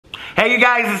Hey you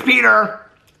guys, it's Peter,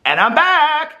 and I'm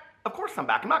back. Of course I'm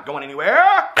back, I'm not going anywhere.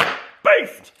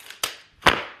 Beast!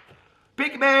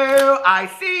 Peekaboo, I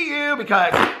see you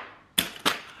because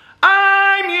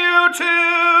I'm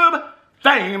YouTube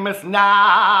famous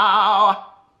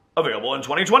now. Available in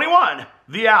 2021,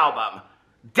 the album,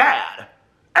 Dad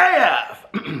AF.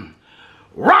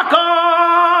 Rock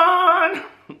on!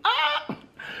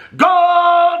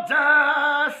 Gold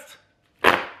Dust!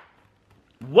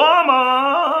 Woman!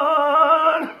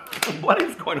 What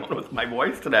is going on with my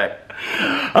voice today?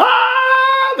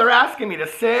 They're asking me to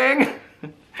sing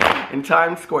in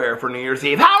Times Square for New Year's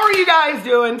Eve. How are you guys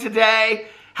doing today?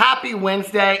 Happy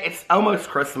Wednesday. It's almost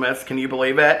Christmas. Can you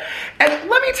believe it? And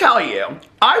let me tell you,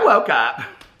 I woke up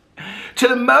to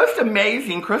the most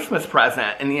amazing Christmas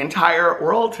present in the entire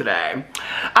world today.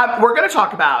 We're going to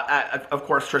talk about, of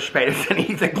course, Trisha Paytas and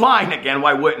Ethan Klein again.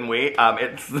 Why wouldn't we?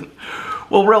 It's,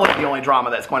 well, really the only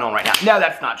drama that's going on right now. No,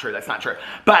 that's not true. That's not true.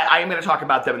 But I am going to talk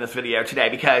about them in this video today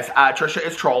because Trisha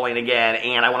is trolling again,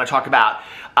 and I want to talk about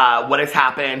what has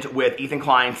happened with Ethan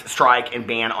Klein's strike and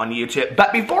ban on YouTube.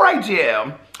 But before I do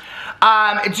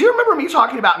you remember me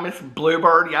talking about Miss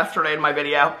Bluebird yesterday in my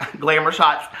video, Glamour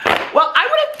Shots? Well, I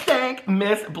want to thank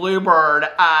Miss Bluebird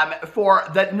for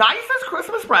the nicest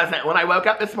Christmas present when I woke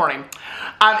up this morning.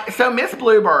 So Miss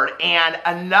Bluebird and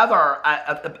another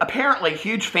apparently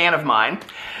huge fan of mine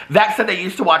that said they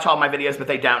used to watch all my videos, but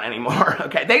they don't anymore.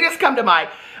 Okay, they just come to my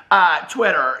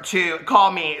Twitter to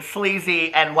call me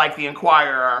sleazy and like the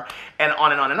Inquirer and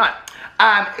on and on and on.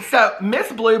 So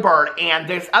Miss Bluebird and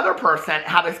this other person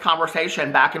had this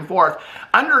conversation back and forth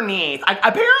underneath.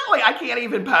 Apparently, I can't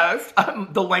even post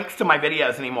the links to my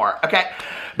videos anymore, okay?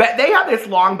 But they had this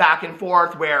long back and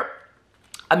forth where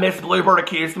Miss Bluebird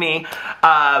accused me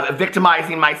of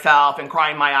victimizing myself and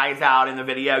crying my eyes out in the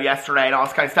video yesterday and all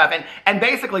this kind of stuff. And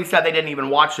basically said they didn't even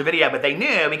watch the video, but they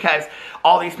knew because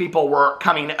all these people were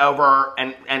coming over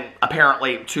and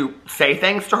apparently to say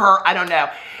things to her. I don't know.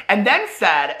 And then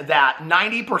said that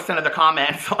 90% of the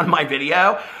comments on my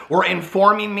video were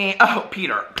informing me, oh,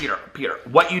 Peter,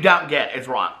 what you don't get is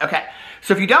wrong. Okay,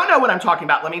 so if you don't know what I'm talking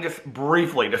about, let me just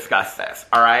briefly discuss this,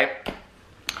 all right?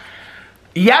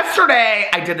 Yesterday,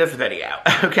 I did this video,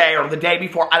 okay, or the day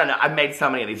before, I don't know, I've made so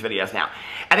many of these videos now.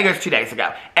 I think it was 2 days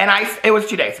ago, and it was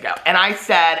 2 days ago, and I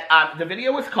said, the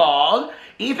video was called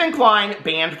Ethan Klein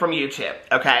Banned from YouTube,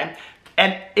 okay?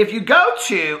 And if you go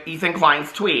to Ethan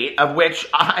Klein's tweet, of which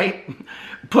I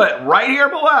put right here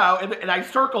below, and I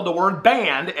circled the word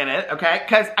banned in it, okay?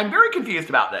 Because I'm very confused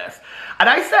about this. And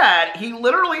I said, he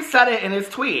literally said it in his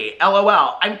tweet,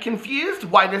 LOL. I'm confused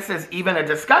why this is even a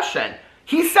discussion.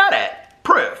 He said it.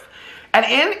 Proof. And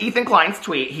in Ethan Klein's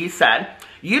tweet, he said,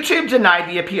 YouTube denied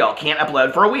the appeal. Can't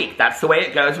upload for a week. That's the way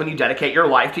it goes when you dedicate your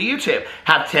life to YouTube.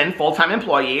 Have 10 full-time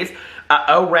employees,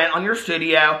 owe rent on your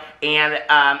studio, and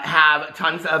have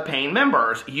tons of paying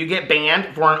members. You get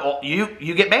banned for an old,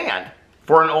 you get banned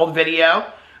for an old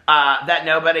video that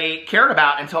nobody cared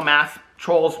about until mass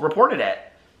trolls reported it.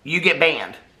 You get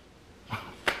banned.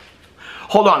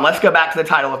 Hold on, let's go back to the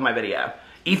title of my video.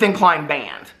 Ethan Klein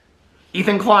banned.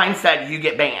 Ethan Klein said, you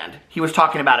get banned. He was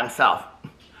talking about himself.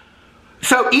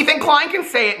 So Ethan Klein can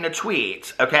say it in a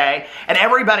tweet, okay? And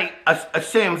everybody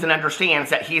assumes and understands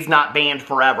that he's not banned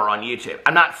forever on YouTube.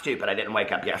 I'm not stupid. I didn't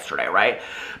wake up yesterday, right?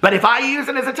 But if I use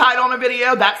it as a title on a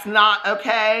video, that's not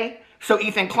okay. So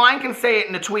Ethan Klein can say it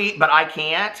in a tweet, but I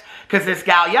can't. Because this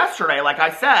gal yesterday, like I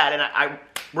said, and I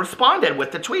responded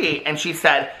with the tweet, and she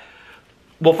said,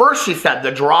 well, first she said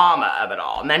the drama of it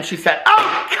all. And then she said,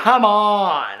 oh, come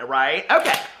on, right?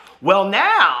 Okay. Well,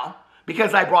 now,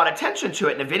 because I brought attention to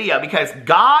it in a video, because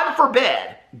God forbid,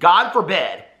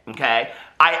 okay,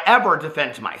 I ever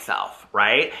defend myself,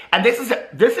 right? And this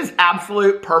is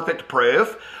absolute perfect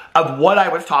proof of what I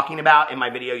was talking about in my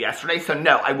video yesterday. So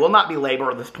no, I will not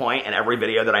belabor this point in every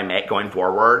video that I make going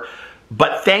forward.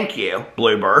 But thank you,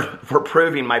 Bluebird, for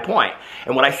proving my point.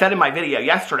 And what I said in my video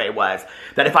yesterday was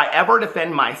that if I ever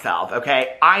defend myself,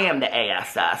 okay, I am the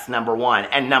ASS, number one.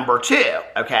 And number two,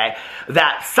 okay,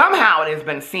 that somehow it has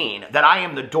been seen that I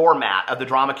am the doormat of the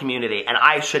drama community and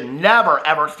I should never,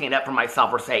 ever stand up for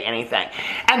myself or say anything.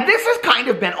 And this has kind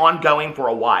of been ongoing for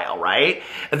a while, right?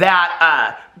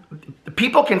 That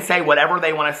people can say whatever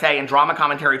they want to say, and drama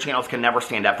commentary channels can never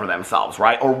stand up for themselves,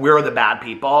 right? Or we're the bad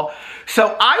people.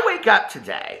 So I wake up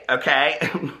today, okay,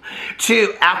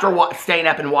 after staying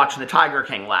up and watching the Tiger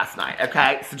King last night,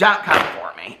 okay? So don't come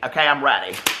for me, okay? I'm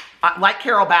ready. Like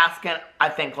Carol Baskin, I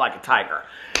think like a tiger.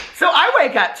 So I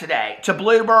wake up today to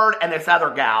Bluebird and this other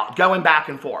gal going back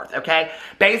and forth, okay?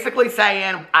 Basically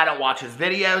saying I don't watch his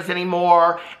videos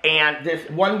anymore, and this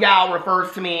one gal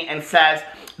refers to me and says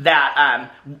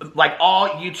that like all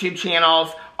YouTube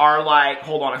channels are like,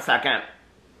 hold on a second,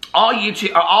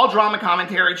 all drama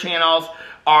commentary channels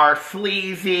are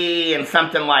sleazy and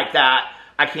something like that.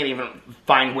 I can't even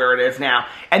find where it is now.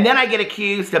 And then I get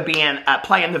accused of being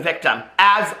playing the victim,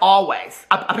 as always.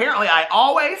 Apparently, I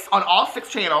always, on all 6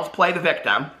 channels, play the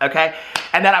victim, okay?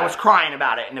 And then I was crying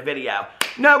about it in the video.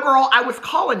 No, girl, I was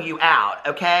calling you out,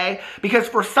 okay? Because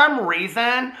for some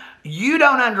reason, you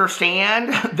don't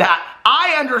understand that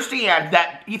I understand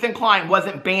that Ethan Klein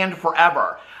wasn't banned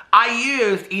forever. I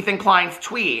used Ethan Klein's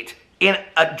tweet in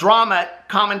a drama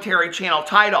commentary channel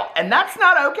title, and that's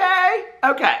not okay?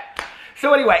 Okay.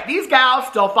 So anyway, these gals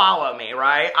still follow me,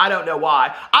 right? I don't know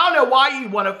why. I don't know why you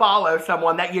want to follow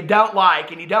someone that you don't like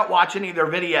and you don't watch any of their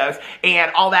videos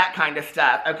and all that kind of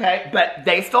stuff, okay? But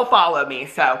they still follow me,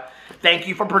 so thank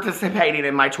you for participating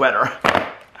in my Twitter.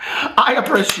 I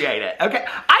appreciate it, okay?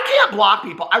 I can't block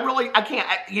people. I can't.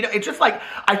 You know, it's just like,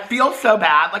 I feel so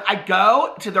bad. Like, I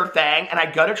go to their thing and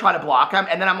I go to try to block them,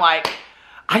 and then I'm like,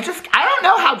 I don't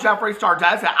know how Jeffree Star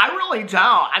does it. I really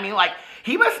don't. I mean, like,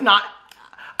 he must not...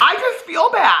 I just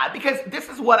feel bad because this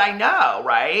is what I know,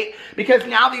 right? Because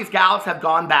now these gals have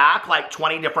gone back like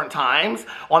 20 different times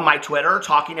on my Twitter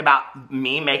talking about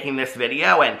me making this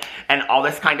video and all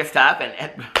this kind of stuff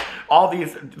and all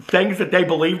these things that they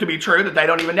believe to be true that they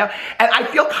don't even know. And I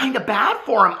feel kind of bad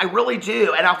for them. I really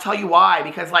do. And I'll tell you why.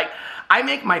 Because like, I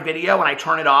make my video and I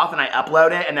turn it off and I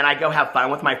upload it and then I go have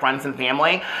fun with my friends and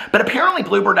family. But apparently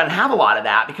Bluebird doesn't have a lot of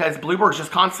that because Bluebird's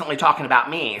just constantly talking about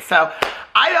me. So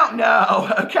I don't know,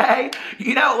 okay?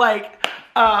 You know, like,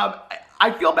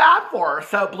 I feel bad for her.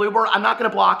 So Bluebird, I'm not gonna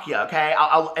block you, okay?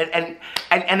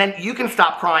 And then you can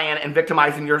stop crying and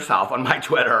victimizing yourself on my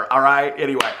Twitter, all right?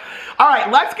 Anyway. All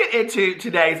right, let's get into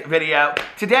today's video.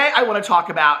 Today, I want to talk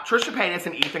about Trisha Paytas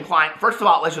and Ethan Klein. First of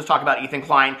all, let's just talk about Ethan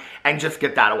Klein and just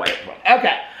get that away from.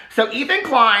 Okay, so Ethan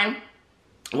Klein,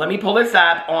 let me pull this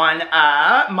up on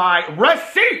my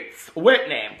receipts,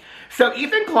 Whitney. So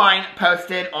Ethan Klein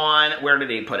posted on, where did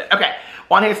he put it? Okay,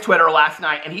 on his Twitter last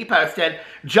night, and he posted,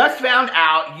 just found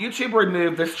out YouTube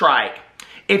removed the strike.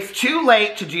 It's too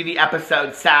late to do the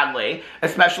episode, sadly,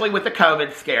 especially with the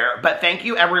COVID scare, but thank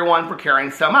you everyone for caring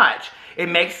so much. It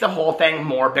makes the whole thing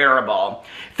more bearable.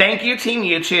 Thank you, Team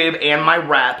YouTube and my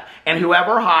rep, and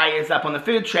whoever high is up on the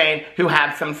food chain who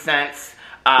had some sense.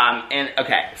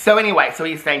 Okay, so anyway, so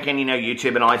he's thanking, you know,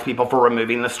 YouTube and all these people for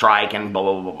removing the strike and blah,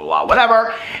 blah, blah, blah, blah,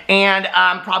 whatever. And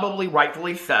probably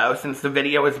rightfully so, since the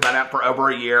video has been up for over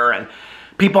a year and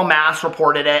people mass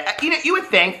reported it. You know, you would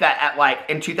think that at like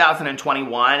in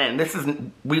 2021,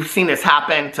 and we've seen this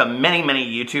happen to many,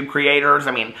 many YouTube creators.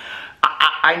 I mean,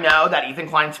 I know that Ethan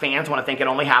Klein's fans want to think it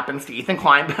only happens to Ethan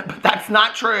Klein, but that's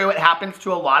not true. It happens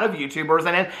to a lot of YouTubers,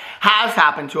 and it has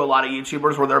happened to a lot of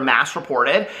YouTubers where they're mass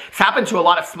reported. It's happened to a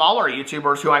lot of smaller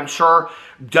YouTubers who I'm sure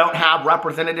don't have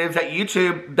representatives at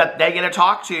YouTube that they get to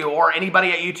talk to, or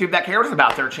anybody at YouTube that cares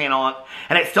about their channel,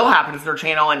 and it still happens to their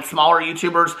channel, and smaller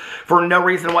YouTubers, for no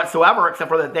reason whatsoever, except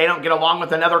for that they don't get along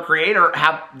with another creator,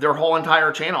 have their whole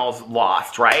entire channels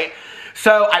lost, right?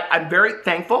 So I'm very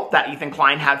thankful that Ethan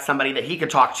Klein had somebody that he could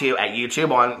talk to at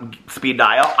YouTube on speed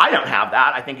dial. I don't have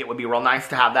that. I think it would be real nice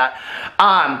to have that.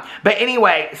 But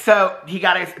anyway, so he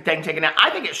got his thing taken down. I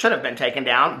think it should have been taken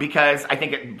down because I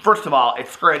think, first of all,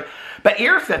 it's screwed. But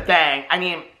here's the thing. I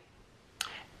mean,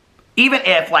 even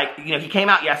if, like, you know, he came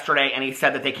out yesterday and he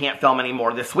said that they can't film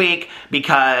anymore this week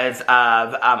because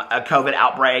of a COVID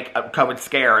outbreak, a COVID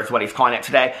scare is what he's calling it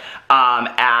today,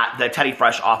 at the Teddy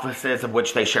Fresh offices, of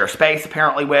which they share space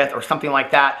apparently with, or something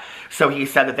like that. So he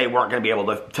said that they weren't going to be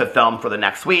able to film for the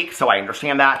next week, so I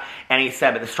understand that. And he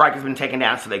said that the strike has been taken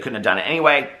down, so they couldn't have done it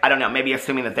anyway. I don't know, maybe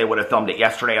assuming that they would have filmed it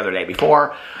yesterday or the day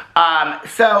before.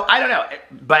 So I don't know,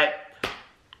 but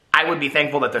I would be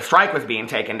thankful that the strike was being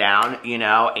taken down, you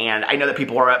know, and I know that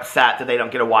people are upset that they don't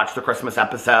get to watch the Christmas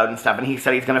episode and stuff, and he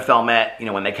said he's going to film it, you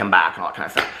know, when they come back and all that kind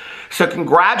of stuff. So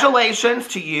congratulations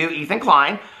to you, Ethan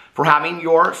Klein, for having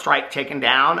your strike taken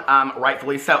down,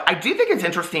 rightfully so. I do think it's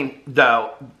interesting,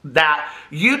 though, that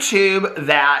YouTube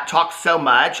that talks so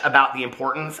much about the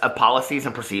importance of policies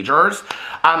and procedures,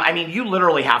 I mean, you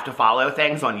literally have to follow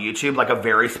things on YouTube like a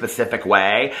very specific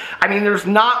way. I mean, there's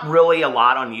not really a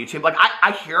lot on YouTube. Like,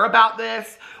 I hear about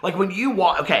this. Like, when you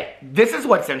okay, this is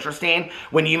what's interesting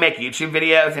when you make YouTube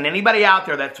videos, and anybody out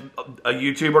there that's a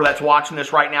YouTuber that's watching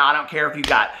this right now, I don't care if you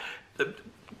got,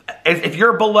 if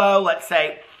you're below, let's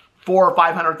say,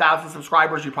 400,000 or 500,000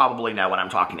 subscribers, you probably know what I'm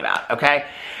talking about, okay?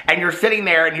 And you're sitting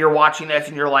there and you're watching this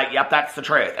and you're like, yep, that's the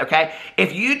truth, okay?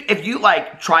 If you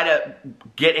like try to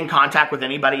get in contact with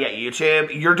anybody at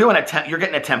YouTube, you're getting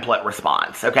a template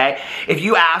response, okay? If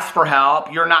you ask for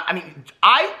help, you're not, I mean,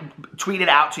 I tweeted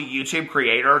out to YouTube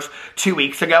creators 2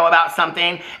 weeks ago about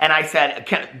something, and I said,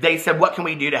 they said, what can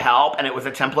we do to help? And it was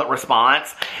a template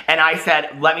response, and I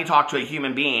said, let me talk to a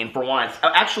human being for once.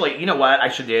 Actually, you know what I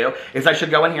should do? Is I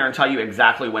should go in here and tell you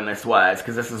exactly when this was,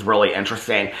 because this is really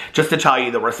interesting, just to tell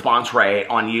you the response rate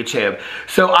on YouTube.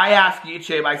 So I asked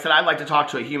YouTube, I said, I'd like to talk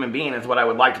to a human being is what I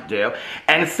would like to do.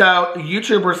 And so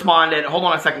YouTube responded, hold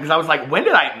on a second, because I was like, when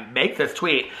did I make this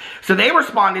tweet? So they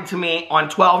responded to me on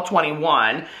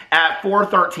 12/21 at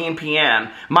 4:13 p.m.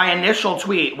 My initial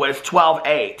tweet was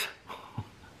 12/8.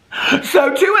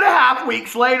 So 2.5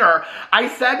 weeks later, I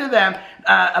said to them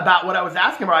about what I was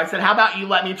asking for. I said, how about you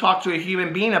let me talk to a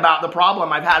human being about the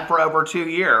problem I've had for over 2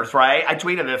 years, right? I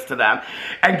tweeted this to them.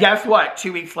 And guess what?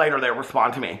 2 weeks later, they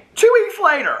respond to me. 2 weeks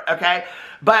later, okay?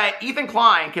 But Ethan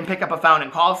Klein can pick up a phone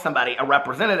and call somebody, a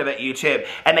representative at YouTube,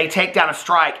 and they take down a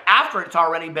strike after it's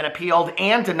already been appealed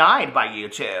and denied by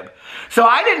YouTube. So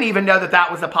I didn't even know that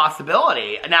that was a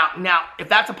possibility. Now, if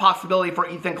that's a possibility for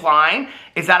Ethan Klein,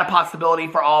 is that a possibility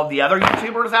for all of the other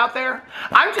YouTubers out there?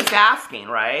 I'm just asking,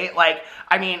 right? Like,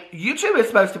 I mean, YouTube is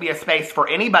supposed to be a space for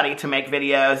anybody to make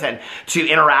videos and to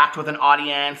interact with an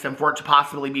audience and for it to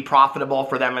possibly be profitable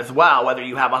for them as well, whether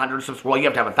you have 100 subscribers, well, you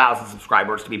have to have 1,000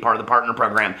 subscribers to be part of the partner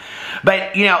program.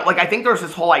 But, you know, like, I think there's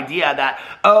this whole idea that,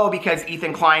 oh, because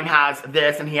Ethan Klein has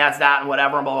this and he has that and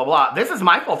whatever and blah, blah, blah. This is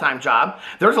my full-time job.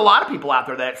 There's a lot of people out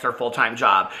there that it's their full-time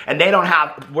job and they don't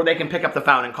have where they can pick up the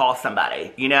phone and call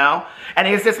somebody, you know? And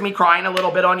is this me crying a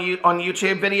little bit on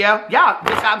YouTube video? Yeah,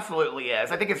 this absolutely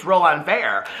is. I think it's real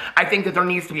unfair. I think that there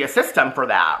needs to be a system for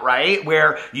that, right?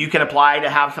 Where you can apply to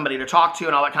have somebody to talk to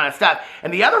and all that kind of stuff.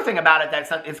 And the other thing about it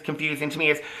that is confusing to me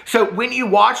is, so when you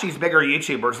watch these bigger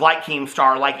YouTubers like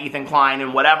Keemstar, like Ethan Klein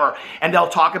and whatever, and they'll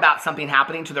talk about something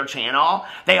happening to their channel,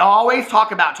 they always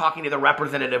talk about talking to the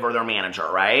representative or their manager,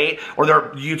 right? Or their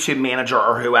YouTube manager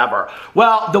or whoever.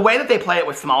 Well, the way that they play it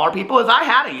with smaller people is I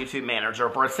had a YouTube manager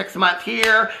for a 6 month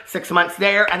here, 6 months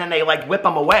there, and then they like whip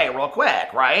them away real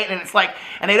quick, right? And it's like,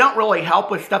 and they don't really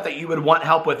help with stuff that you would want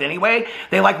help with anyway.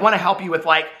 They like want to help you with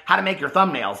like how to make your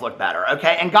thumbnails look better,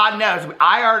 okay? And God knows,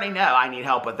 I already know I need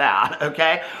help with that,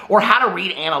 okay? Or how to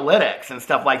read analytics and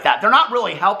stuff like that. They're not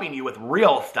really helping you with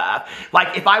real stuff.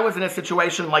 Like if I was in a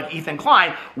situation like Ethan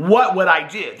Klein, what would I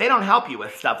do? They don't help you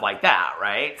with stuff like that,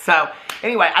 right? So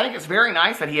anyway, I think it's very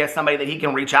nice that he has somebody that he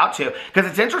can reach out to, because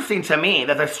it's interesting to me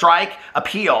that the strike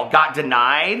appeal got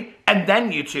denied and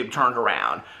then YouTube turned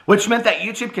around, which meant that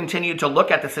YouTube continued to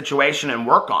look at the situation and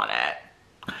work on it.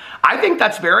 I think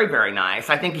that's very, very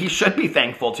nice. I think he should be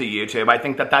thankful to YouTube. I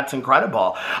think that that's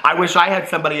incredible. I wish I had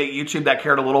somebody at YouTube that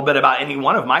cared a little bit about any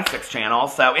one of my 6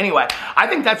 channels. So anyway, I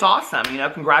think that's awesome. You know,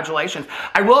 congratulations.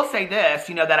 I will say this,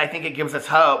 you know, that I think it gives us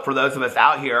hope for those of us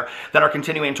out here that are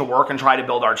continuing to work and try to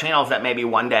build our channels, that maybe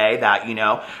one day that, you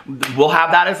know, we'll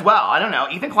have that as well. I don't know.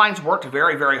 Ethan Klein's worked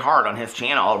very, very hard on his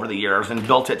channel over the years and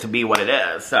built it to be what it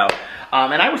is. So,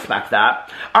 and I respect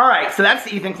that. All right, so that's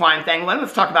the Ethan Klein thing.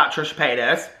 Let's talk about Trisha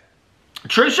Paytas.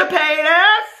 Trisha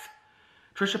Paytas!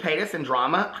 Trisha Paytas and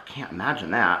drama? I can't imagine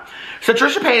that. So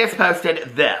Trisha Paytas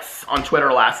posted this on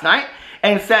Twitter last night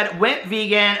and said, went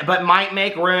vegan, but might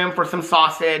make room for some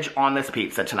sausage on this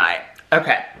pizza tonight.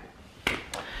 Okay.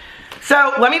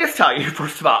 So let me just tell you,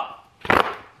 first of all,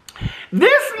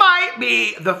 this might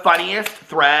be the funniest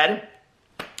thread,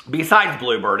 besides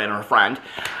Bluebird and her friend,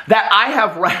 that I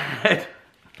have read.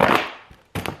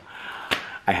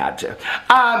 I had to.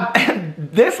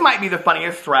 This might be the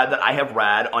funniest thread that I have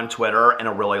read on Twitter in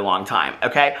a really long time,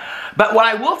 okay? But what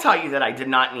I will tell you that I did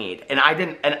not need, and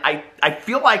I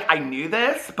feel like I knew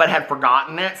this, but had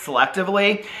forgotten it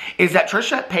selectively, is that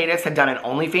Trisha Paytas had done an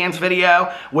OnlyFans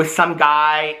video with some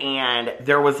guy, and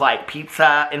there was like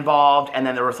pizza involved, and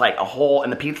then there was like a hole in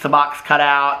the pizza box cut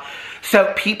out.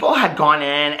 So people had gone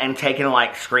in and taken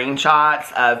like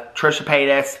screenshots of Trisha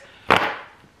Paytas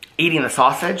eating the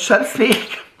sausage, so to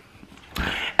speak,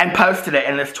 and posted it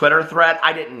in this Twitter thread.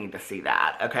 I didn't need to see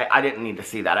that, okay? I didn't need to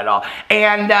see that at all.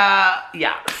 And,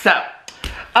 yeah, so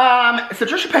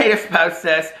Trisha Paytas posts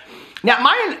this. Now,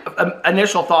 my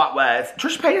initial thought was,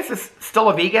 Trisha Paytas is still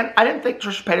a vegan? I didn't think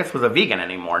Trisha Paytas was a vegan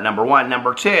anymore, number one.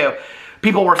 Number two,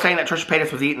 people were saying that Trisha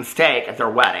Paytas was eating steak at their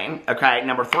wedding, okay?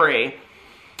 Number three,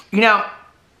 you know,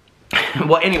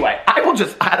 Well, anyway,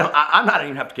 I'm not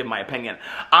even have to give my opinion.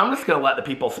 I'm just going to let the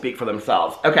people speak for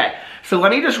themselves. Okay, so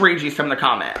let me just read you some of the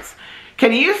comments.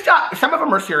 Can you stop? Some of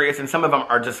them are serious and some of them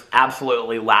are just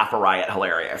absolutely laugh-a-riot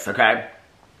hilarious, okay?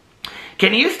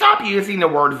 Can you stop using the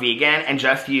word vegan and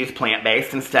just use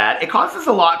plant-based instead? It causes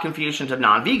a lot of confusion to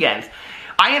non-vegans.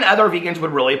 I and other vegans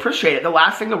would really appreciate it. The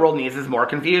last thing the world needs is more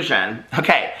confusion.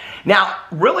 Okay, now,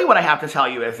 really what I have to tell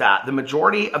you is that the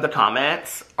majority of the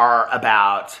comments are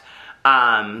about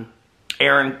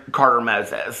Aaron Carter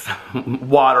Moses,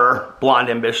 Water, Blonde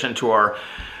Ambition Tour,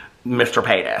 Mr.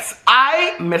 Paytas.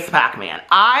 I miss Pac-Man.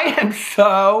 I am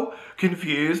so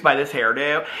confused by this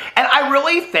hairdo. And I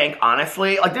really think,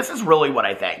 honestly, like this is really what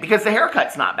I think. Because the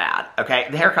haircut's not bad, okay?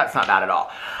 The haircut's not bad at all.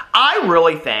 I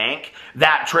really think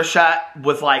that Trisha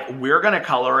was like, we're going to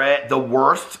color it the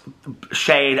worst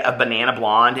shade of banana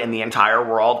blonde in the entire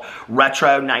world.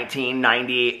 Retro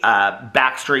 1990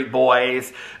 Backstreet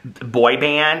Boys boy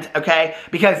band, okay?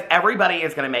 Because everybody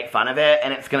is going to make fun of it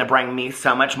and it's going to bring me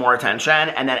so much more attention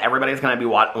and then everybody's going to be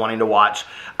wanting to watch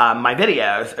my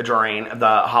videos during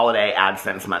the holiday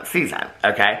AdSense month season,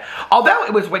 okay? Although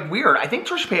it was like weird, I think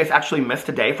Trisha Paytas actually missed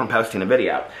a day from posting a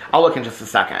video. I'll look in just a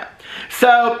second.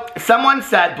 So someone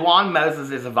said Blonde Moses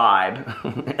is a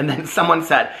vibe. And then someone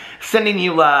said, sending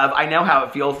you love. I know how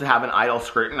it feels to have an idol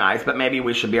scrutinized, but maybe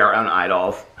we should be our own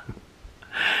idols.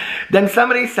 Then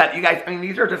somebody said, you guys, I mean,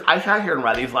 these are just, I sat here and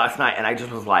read these last night and I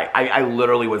just was like, I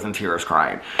literally was in tears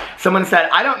crying. Someone said,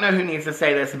 I don't know who needs to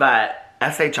say this, but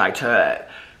SHI to it.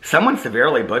 Someone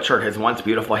severely butchered his once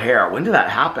beautiful hair. When did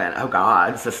that happen? Oh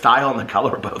God, it's the style and the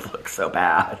color both look so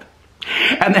bad.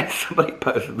 And then somebody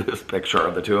posted this picture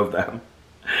of the two of them.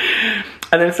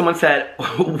 And then someone said,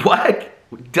 what?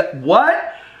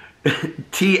 What?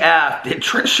 TF did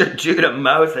Trisha do to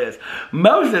Moses?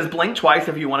 Moses, blink twice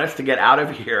if you want us to get out of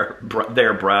here.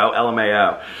 There, bro.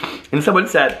 LMAO. And someone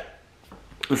said,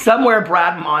 somewhere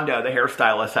Brad Mondo, the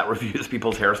hairstylist that reviews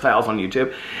people's hairstyles on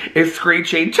YouTube, is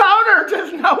screeching, toner!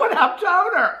 Does no one have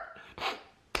toner?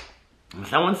 And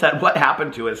someone said, what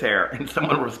happened to his hair? And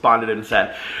someone responded and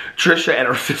said, Trisha and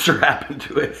her sister happened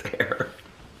to his hair.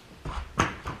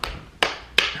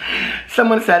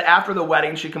 Someone said, after the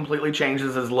wedding, she completely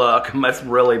changes his look. Must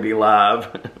really be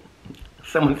love.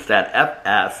 Someone said,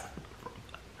 FS.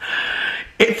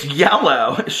 It's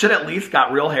yellow. Should at least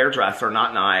got real hairdresser,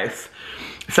 not nice.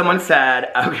 Someone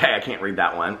said, okay, I can't read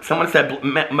that one. Someone said,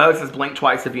 Moses, blink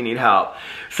twice if you need help.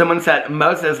 Someone said,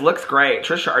 Moses looks great.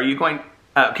 Trisha, are you going...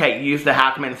 Okay, use the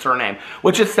Hackman surname.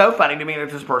 Which is so funny to me that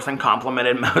this person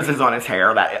complimented Moses on his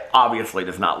hair. That it obviously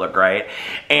does not look great.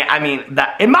 And I mean,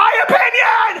 that, in my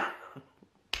opinion...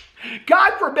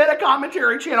 God forbid a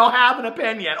commentary channel have an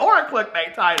opinion or a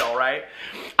clickbait title, right?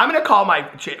 I'm going to call my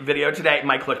video today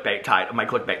my clickbait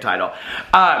title.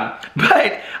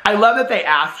 But I love that they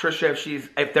asked Trisha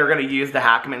if they're going to use the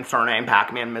Hackman surname,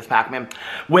 Pac-Man, Miss Pac-Man,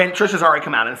 when Trisha's already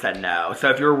come out and said no. So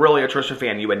if you're really a Trisha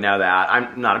fan, you would know that.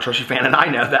 I'm not a Trisha fan and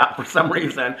I know that for some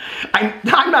reason. I'm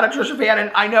not a Trisha fan and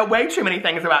I know way too many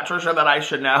things about Trisha that I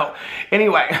should know.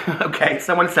 Anyway, okay,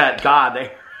 someone said, God,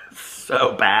 they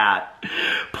so bad.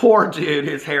 Poor dude,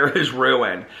 his hair is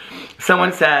ruined.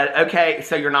 Someone said, okay,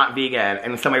 so you're not vegan.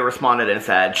 And somebody responded and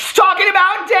said, she's talking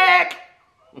about dick!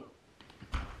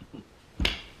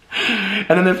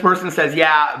 And then this person says,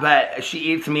 yeah, but she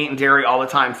eats meat and dairy all the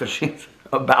time, so she's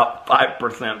about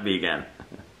 5% vegan.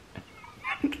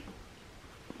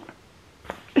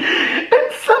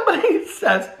 And somebody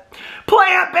says,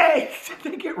 plant-based!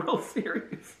 They get real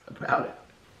serious about it.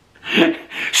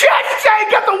 She had to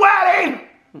say, get the wedding!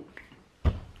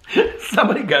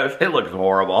 Somebody goes, it looks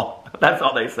horrible. That's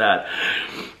all they said.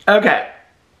 Okay.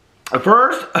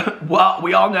 First, well,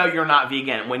 we all know you're not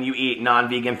vegan when you eat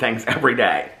non-vegan things every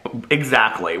day.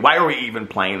 Exactly. Why are we even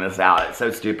playing this out? It's so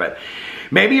stupid.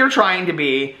 Maybe you're trying to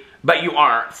be, but you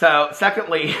aren't. So,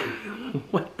 secondly,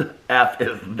 what the F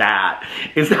is that?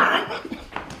 Is that...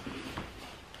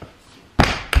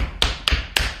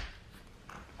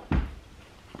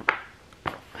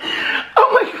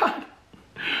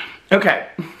 Okay.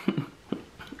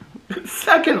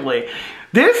 Secondly,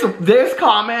 this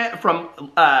comment from,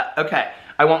 okay,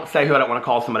 I won't say who, I don't want to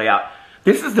call somebody out.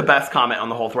 This is the best comment on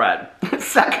the whole thread.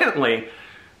 Secondly,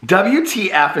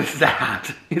 WTF is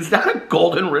that? Is that a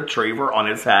golden retriever on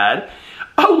his head?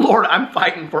 Oh Lord, I'm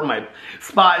fighting for my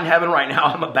spot in heaven right now.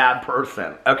 I'm a bad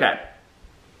person. Okay.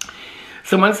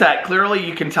 Someone said, clearly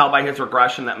you can tell by his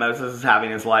regression that Moses is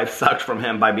having his life sucked from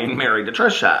him by being married to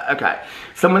Trisha. Okay.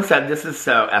 Someone said, this is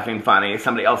so effing funny.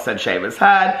 Somebody else said, shave his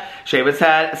head. Shave his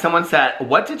head. Someone said,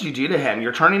 what did you do to him?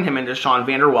 You're turning him into Sean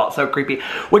Vanderwalt. So creepy.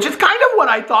 Which is kind of what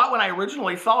I thought when I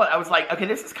originally saw it. I was like, okay,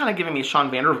 this is kind of giving me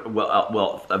Sean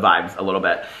Vanderwalt vibes a little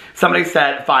bit. Somebody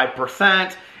said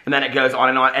 5%. And then it goes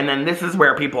on. And then this is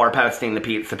where people are posting the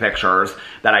pizza pictures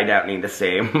that I don't need to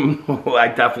see. I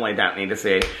definitely don't need to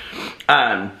see.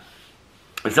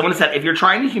 Someone said, if you're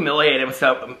trying to humiliate him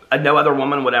so no other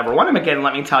woman would ever want him again,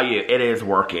 let me tell you, it is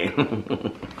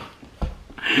working.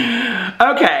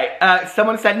 Okay,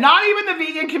 someone said, not even the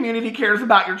vegan community cares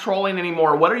about your trolling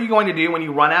anymore. What are you going to do when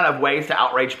you run out of ways to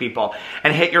outrage people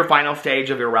and hit your final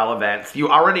stage of irrelevance? You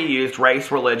already used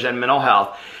race, religion, mental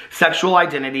health, sexual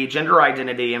identity, gender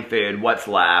identity, and food. What's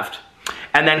left?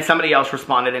 And then somebody else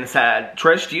responded and said,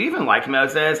 Trish, do you even like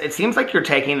Moses? It seems like you're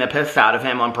taking the piss out of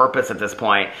him on purpose at this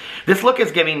point. This look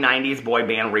is giving 90s boy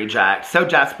band reject. So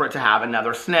desperate to have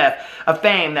another sniff of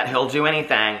fame that he'll do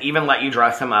anything, even let you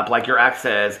dress him up like your ex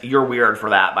is. You're weird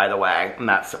for that, by the way. And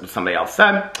that's what somebody else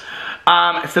said.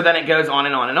 So then it goes on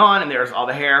and on and on, and there's all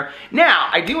the hair. Now,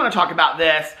 I do want to talk about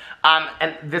this.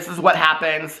 And this is what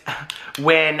happens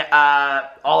when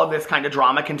all of this kind of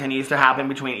drama continues to happen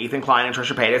between Ethan Klein and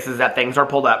Trisha Paytas, is that things are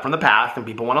pulled up from the past and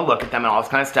people want to look at them and all this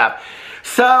kind of stuff.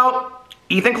 So,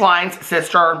 Ethan Klein's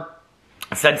sister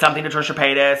said something to Trisha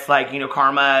Paytas, like, you know,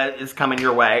 karma is coming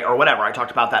your way, or whatever. I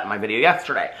talked about that in my video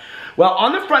yesterday. Well,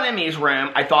 on the Frenemies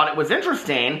room, I thought it was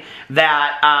interesting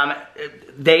that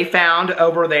they found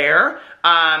over there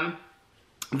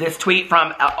this tweet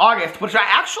from August, which I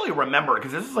actually remember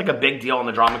because this is like a big deal in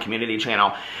the drama community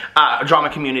channel, drama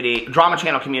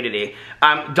channel community.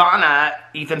 Donna,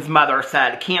 Ethan's mother,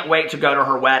 said, can't wait to go to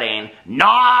her wedding.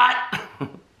 Not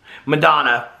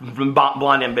Madonna from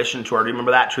Blonde Ambition Tour. Do you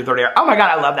remember that? Truth or Dare? Oh my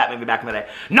God, I love that movie back in the day.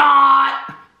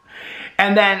 Not!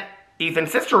 And then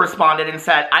Ethan's sister responded and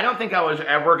said, I don't think I was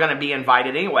ever going to be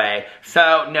invited anyway,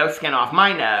 so no skin off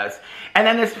my nose. And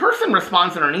then this person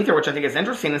responds underneath her, which I think is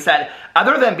interesting, and said,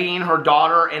 other than being her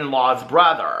daughter-in-law's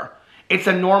brother, it's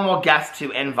a normal guest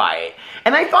to invite.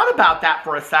 And I thought about that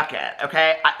for a second,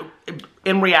 okay?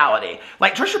 In reality,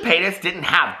 like, Trisha Paytas didn't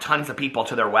have tons of people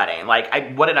to their wedding.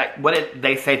 Like, what did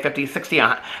they say, 50, 60?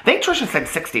 I think Trisha said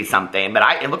 60 something, but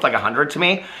it looked like 100 to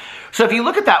me. So if you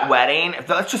look at that wedding,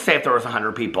 let's just say if there was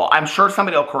 100 people, I'm sure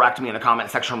somebody will correct me in the comment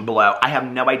section below. I have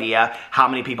no idea how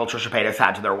many people Trisha Paytas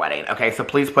had to their wedding, okay? So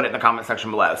please put it in the comment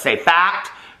section below. Say,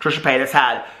 fact, Trisha Paytas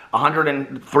had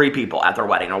 103 people at their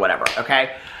wedding or whatever,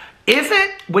 okay? Is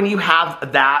it when you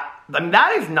have that, I mean,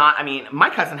 that is not, I mean, my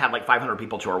cousin had like 500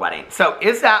 people to her wedding. So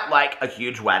is that like a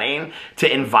huge wedding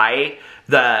to invite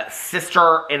the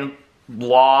sister-in-law?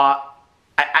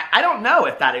 I don't know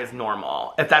if that is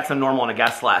normal, if that's a normal on a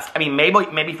guest list. I mean,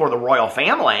 maybe for the royal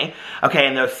family, okay,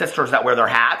 and those sisters that wear their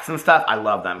hats and stuff, I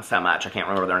love them so much. I can't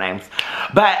remember their names.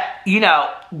 But, you know,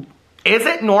 is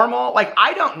it normal? Like,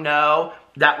 I don't know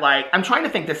that, like, I'm trying to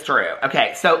think this through.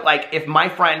 Okay, so, like, if my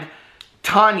friend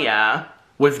Tanya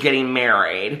was getting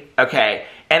married, okay,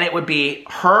 and it would be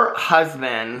her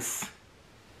husband's,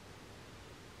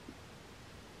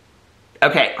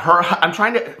 okay, I'm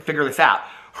trying to figure this out.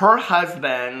 Her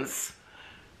husband's,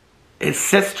 his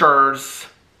sister's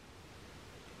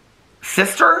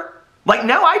sister? Like,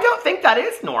 no, I don't think that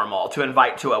is normal to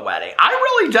invite to a wedding. I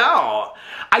really don't.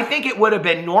 I think it would have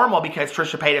been normal because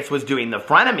Trisha Paytas was doing the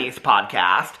Frenemies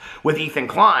podcast with Ethan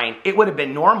Klein. It would have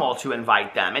been normal to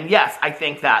invite them. And yes, I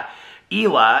think that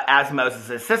Ela, as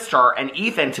Moses' sister, and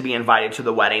Ethan to be invited to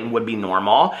the wedding would be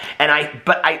normal.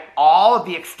 But all of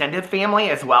the extended family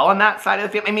as well on that side of the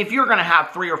family. I mean, if you're going to have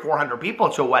 300 or 400 people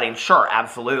to a wedding, sure,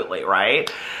 absolutely, right?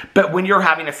 But when you're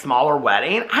having a smaller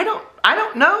wedding, I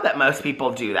don't know that most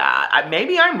people do that.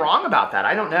 Maybe I'm wrong about that.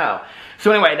 I don't know.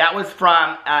 So anyway, that was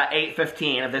from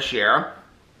 8/15 of this year.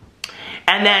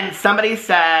 And then somebody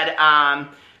said,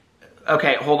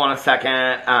 okay, hold on a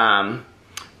second.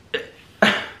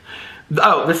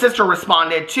 Oh, the sister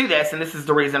responded to this, and this is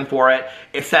the reason for it.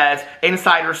 It says,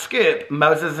 insider scoop,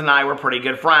 Moses and I were pretty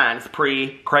good friends,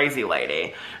 pre-crazy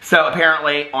lady. So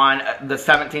apparently on the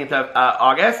 17th of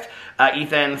August,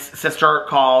 Ethan's sister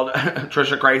called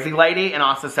Trisha crazy lady and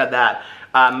also said that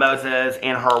Moses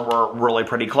and her were really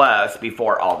pretty close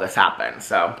before all this happened.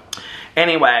 So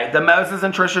anyway, the Moses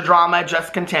and Trisha drama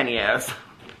just continues.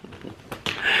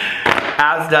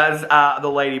 As does the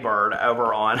Ladybird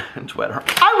over on Twitter.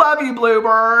 I love you,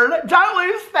 Bluebird. Don't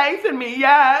lose faith in me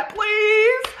yet,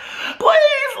 please.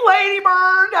 Please,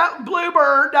 Ladybird,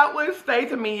 Bluebird, don't lose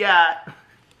faith in me yet.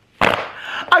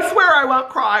 I swear I won't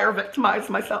cry or victimize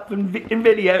myself in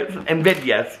videos.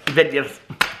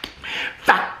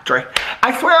 Factory.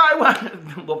 I swear I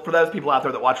won't, well, for those people out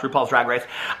there that watch RuPaul's Drag Race,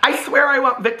 I swear I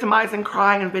won't victimize and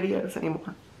cry in videos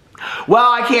anymore.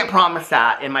 Well, I can't promise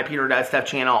that in my Peter Does Stuff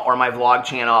channel, or my vlog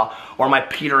channel, or my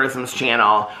Peterisms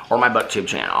channel, or my booktube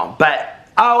channel. But,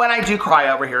 oh, and I do cry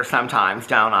over here sometimes,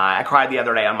 don't I? I cried the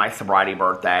other day on my sobriety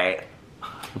birthday.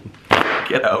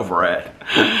 Get over it.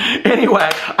 Anyway,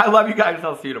 I love you guys.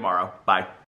 I'll see you tomorrow. Bye.